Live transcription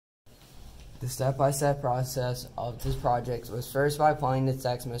The step-by-step process of this project was first by playing the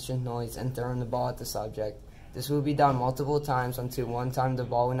text message noise and throwing the ball at the subject. This will be done multiple times until one time the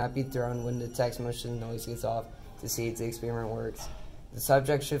ball will not be thrown when the text message noise gets off to see if the experiment works. The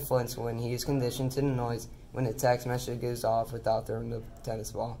subject should flinch when he is conditioned to the noise when the text message goes off without throwing the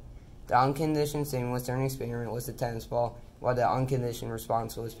tennis ball. The unconditioned stimulus during the experiment was the tennis ball, while the unconditioned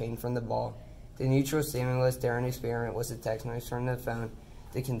response was pain from the ball. The neutral stimulus during the experiment was the text noise from the phone.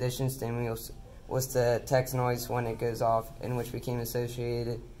 The conditioned stimulus was the text noise when it goes off, and which became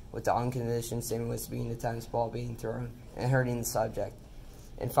associated with the unconditioned stimulus being the tennis ball being thrown and hurting the subject.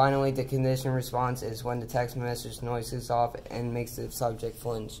 And finally, the conditioned response is when the text message noise goes off and makes the subject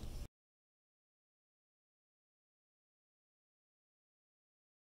flinch.